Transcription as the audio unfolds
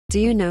Do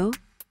you know?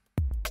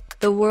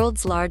 The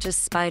world's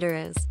largest spider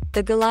is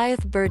the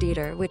Goliath bird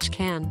eater, which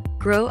can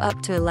grow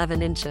up to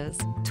 11 inches,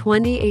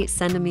 28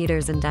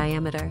 centimeters in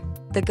diameter.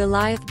 The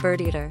Goliath bird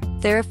eater,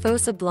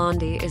 Theraphosa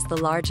blondi, is the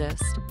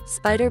largest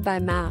spider by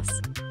mass,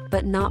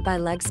 but not by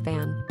leg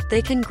span.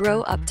 They can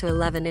grow up to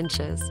 11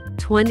 inches,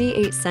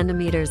 28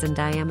 centimeters in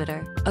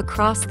diameter,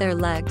 across their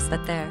legs,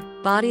 but their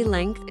body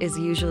length is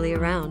usually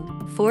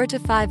around 4 to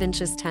 5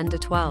 inches, 10 to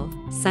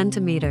 12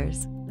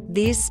 centimeters.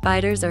 These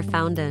spiders are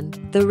found in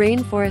the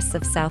rainforests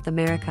of South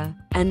America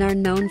and are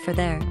known for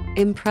their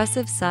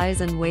impressive size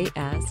and weight,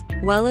 as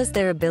well as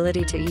their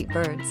ability to eat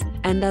birds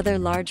and other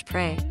large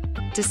prey.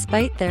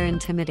 Despite their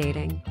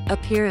intimidating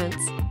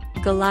appearance,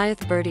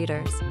 Goliath bird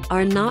eaters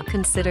are not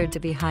considered to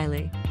be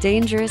highly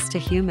dangerous to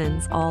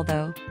humans,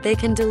 although they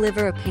can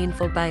deliver a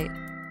painful bite.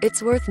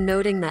 It's worth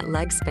noting that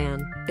leg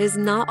span is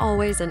not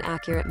always an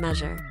accurate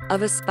measure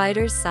of a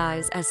spider's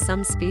size, as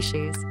some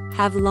species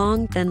have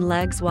long, thin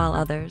legs while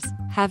others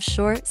have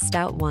short,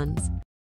 stout ones.